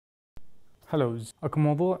هلوز، اكو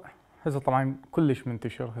موضوع هسه طبعا كلش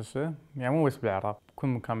منتشر هسه، يعني مو بس بالعراق، بكل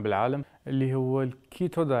مكان بالعالم، اللي هو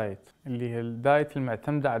الكيتو دايت، اللي هي الدايت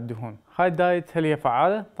المعتمدة على الدهون. هاي الدايت هل هي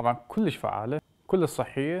فعالة؟ طبعا كلش فعالة، كلش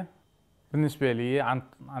صحية. بالنسبة لي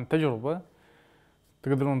عن تجربة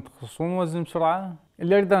تقدرون تخسرون وزن بسرعة.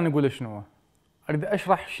 اللي اريد انا اقوله شنو هو؟ اريد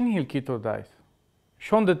اشرح شنو هي الكيتو دايت،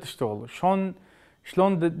 شلون دا تشتغل،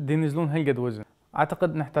 شلون دا ينزلون هالقد وزن.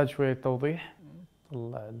 اعتقد نحتاج شوية توضيح.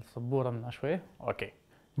 طلع السبورة منها شوية. اوكي،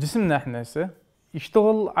 جسمنا احنا هسه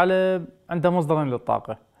يشتغل عنده مصدرين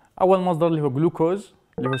للطاقة. اول مصدر اللي هو جلوكوز،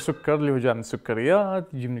 اللي هو سكر، اللي هو جاي من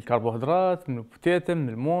السكريات، يجي من الكربوهيدرات، من البوتيتو، من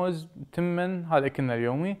الموز، تمن، هذا اكلنا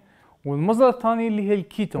اليومي. والمصدر الثاني اللي هي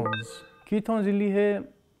الكيتونز، اللي هي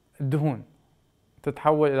الدهون،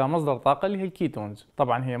 تتحول الى مصدر طاقة اللي هي الكيتونز.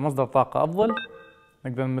 طبعا هي مصدر طاقة افضل،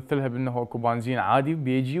 نقدر نمثلها بانه اكو بنزين عادي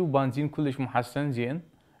بيجي وبنزين كلش محسن زين،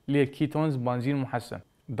 اللي هي الكيتونز بنزين محسن.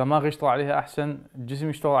 الدماغ يشتغل عليها احسن، الجسم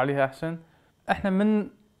يشتغل عليها احسن. احنا من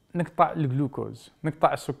نقطع الجلوكوز،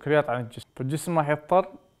 نقطع السكريات عن الجسم، فالجسم راح يضطر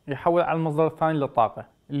يحول على المصدر الثاني للطاقة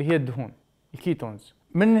اللي هي الدهون، الكيتونز.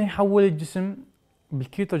 من يحول الجسم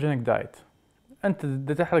بالكيتوجينيك دايت، انت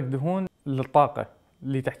بدك تحرق دهون للطاقة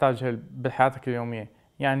اللي تحتاجها بحياتك اليومية.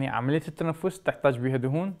 يعني عملية التنفس تحتاج بها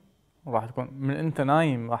دهون، راح تكون من انت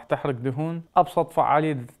نايم راح تحرق دهون. ابسط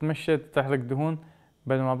فعالية تتمشى تحرق دهون،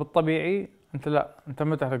 بينما بالطبيعي انت لا، انت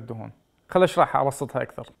ما تحرق دهون. خل اشرح ابسطها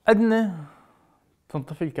اكثر. عندنا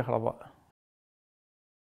تنطفي الكهرباء.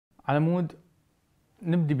 على مود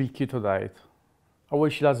نبدي بالكيتو دايت،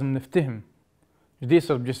 اول شيء لازم نفتهم ايش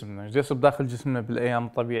يصير بجسمنا، ايش يصير بداخل جسمنا بالايام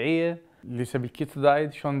الطبيعية اللي يسوي الكيتو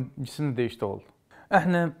دايت، شلون جسمنا دا يشتغل.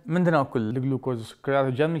 احنا من ناكل الجلوكوز والسكريات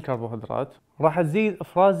وجاي من الكربوهيدرات، راح تزيد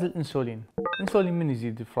افراز الانسولين. الانسولين من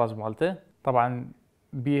يزيد الافراز مالته؟ طبعا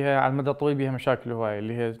بيها على المدى الطويل بيها مشاكل هواية،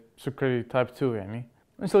 اللي هي سكري تايب 2. يعني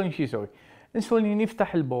الانسولين شو يسوي؟ الانسولين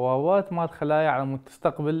يفتح البوابات مال خلايا على مود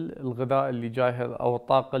تستقبل الغذاء اللي جايها او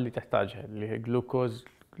الطاقة اللي تحتاجها، اللي هي جلوكوز،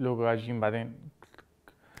 جلوكوجين، بعدين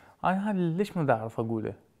انا هذا ليش ما اعرف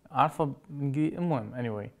اقوله، اعرفه المهم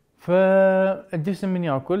anyway. فالجسم من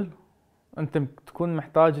ياكل، انت تكون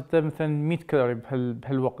محتاج انت مثلا 100 كالوري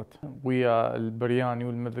بهالوقت، ويا البرياني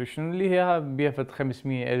والمدري شنو اللي هي بيفت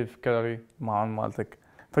 500 الف كالوري مالتك.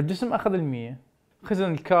 فالجسم اخذ ال100،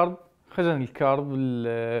 خزن الكارب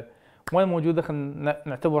وين موجوده، خلينا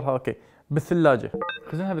نعتبرها اوكي بالثلاجه،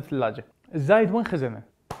 خزنها بالثلاجه. الزايد وين خزنه؟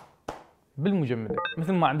 بالمجمده.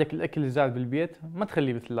 مثل ما عندك الاكل الزايد بالبيت ما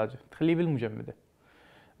تخليه بالثلاجه، تخليه بالمجمده.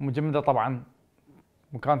 المجمده طبعا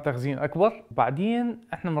مكان تخزين اكبر. بعدين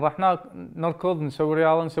احنا من راح نركض، نسوي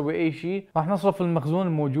رياضه، نسوي اي شيء، راح نصرف المخزون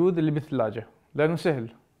الموجود اللي بالثلاجه، لانه سهل.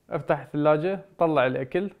 افتح الثلاجه، طلع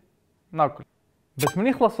الاكل، ناكل. بس من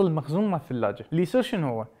يخلص المخزون مال الثلاجه، اللي يصير شنو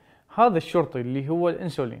هو؟ هذا الشرطي اللي هو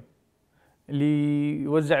الانسولين اللي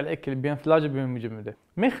يوزع الاكل بين الثلاجه بين المجمده،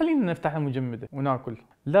 ما يخلينا نفتح المجمده وناكل،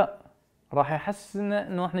 لا، راح يحسسنا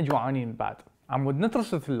انه احنا جوعانين. بعد عمود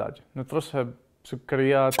نترس الثلاجه، نترسها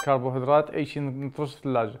سكريات، كربوهيدرات، اي شيء نترس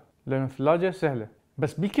الثلاجه، لان الثلاجه سهله.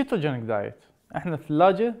 بس بالكيتوجينيك دايت احنا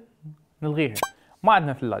الثلاجه نلغيها، ما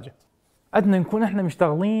عندنا ثلاجه، عندنا نكون احنا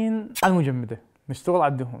مشتغلين على المجمده، نشتغل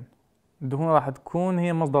على الدهون. الدهون راح تكون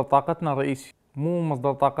هي مصدر طاقتنا الرئيسي، مو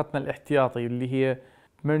مصدر طاقتنا الاحتياطي اللي هي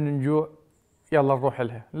من نجوع يلا نروح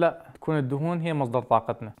لها، لا، تكون الدهون هي مصدر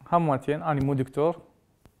طاقتنا. همتين، انا مو دكتور،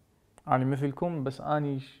 انا مثلكم، بس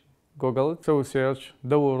اني جوجل، سوي سيرش،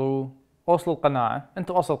 دوروا، اوصلوا القناعة.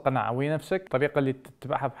 انت اوصل قناعة ويا نفسك، الطريقة اللي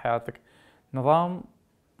تتبعها بحياتك، نظام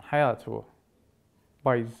حياة هو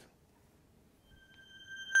بايظ.